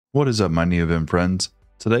What is up, my Neovim friends?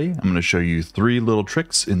 Today I'm going to show you 3 little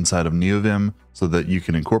tricks inside of Neovim so that you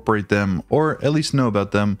can incorporate them, or at least know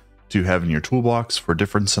about them, to have in your toolbox for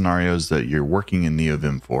different scenarios that you're working in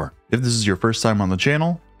Neovim for. If this is your first time on the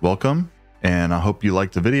channel, welcome, and I hope you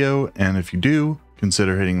liked the video, and if you do,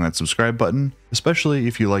 consider hitting that subscribe button, especially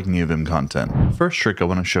if you like Neovim content. The first trick I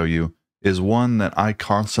want to show you is one that I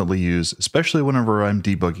constantly use, especially whenever I'm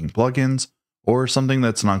debugging plugins or something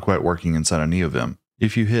that's not quite working inside of Neovim.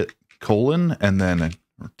 If you hit colon and then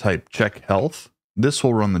type checkhealth, this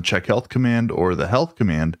will run the checkhealth command or the health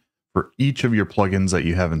command for each of your plugins that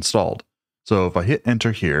you have installed. So if I hit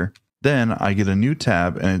enter here, then I get a new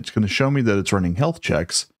tab and it's going to show me that it's running health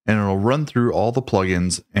checks, and it'll run through all the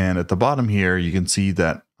plugins. And at the bottom here, you can see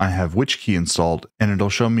that I have which key installed, and it'll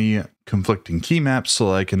show me conflicting key maps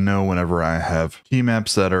so I can know whenever I have key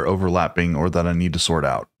maps that are overlapping or that I need to sort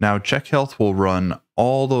out. Now, checkhealth will run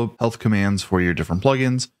all the health commands for your different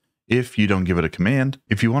plugins if you don't give it a command.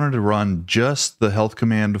 If you wanted to run just the health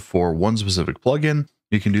command for one specific plugin,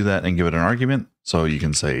 you can do that and give it an argument. So you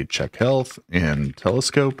can say check health in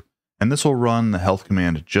telescope, and this will run the health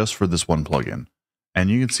command just for this one plugin. And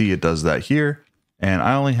you can see it does that here. And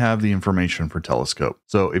I only have the information for telescope.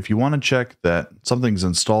 So if you want to check that something's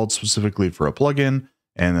installed specifically for a plugin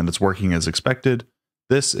and that it's working as expected,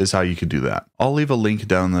 this is how you can do that. I'll leave a link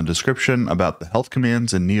down in the description about the health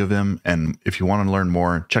commands in Neovim, and if you want to learn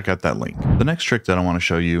more, check out that link. The next trick that I want to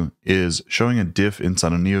show you is showing a diff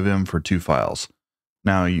inside of Neovim for 2 files.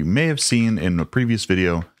 Now, you may have seen in a previous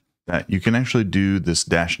video that you can actually do this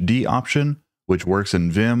 -D option, which works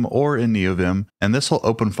in Vim or in Neovim, and this will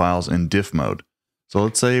open files in diff mode. So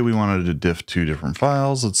let's say we wanted to diff 2 different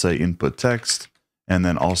files. Let's say input text, and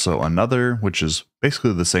then also another, which is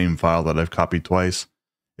basically the same file that I've copied twice.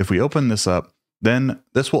 If we open this up, then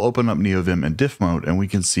this will open up Neovim in diff mode, and we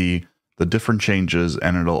can see the different changes,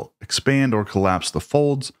 and it'll expand or collapse the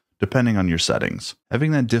folds depending on your settings.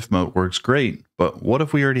 Having that diff mode works great, but what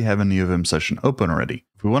if we already have a Neovim session open already?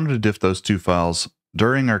 If we wanted to diff those 2 files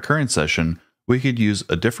during our current session, we could use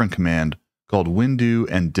a different command called windo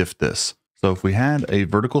and diffthis. So if we had a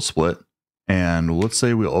vertical split, and let's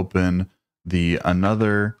say we open the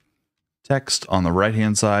another text on the right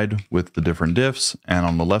hand side with the different diffs, and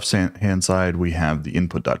on the left hand side we have the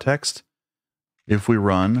input.txt. If we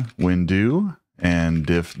run windo and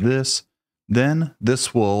diffthis, then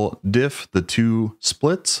this will diff the 2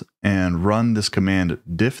 splits and run this command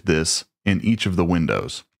diffthis in each of the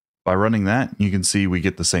windows. By running that, you can see we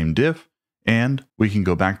get the same diff, and we can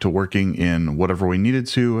go back to working in whatever we needed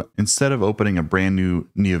to instead of opening a brand new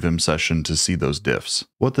Neovim session to see those diffs.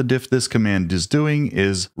 What the diffthis command is doing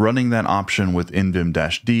is running that option with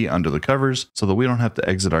invim-d under the covers so that we don't have to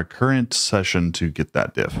exit our current session to get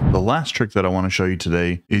that diff. The last trick that I want to show you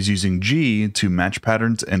today is using G to match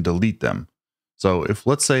patterns and delete them. So if,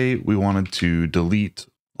 let's say, we wanted to delete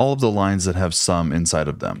all of the lines that have sum inside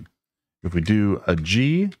of them. If we do a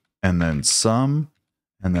G and then sum,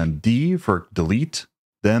 and then D for delete,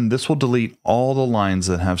 then this will delete all the lines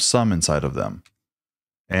that have sum inside of them.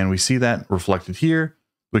 And we see that reflected here.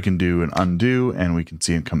 We can do an undo and we can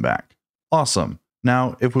see it come back. Awesome.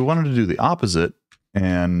 Now, if we wanted to do the opposite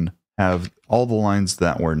and have all the lines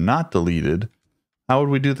that were not deleted, how would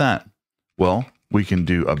we do that? Well, we can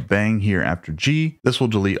do a bang here after G. This will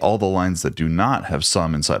delete all the lines that do not have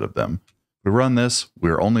sum inside of them. If we run this,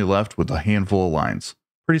 we're only left with a handful of lines.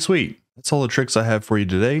 Pretty sweet. That's all the tricks I have for you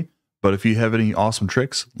today, but if you have any awesome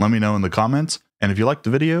tricks, let me know in the comments. And if you liked the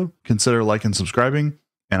video, consider liking and subscribing,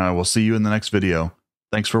 and I will see you in the next video.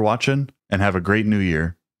 Thanks for watching, and have a great new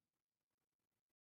year.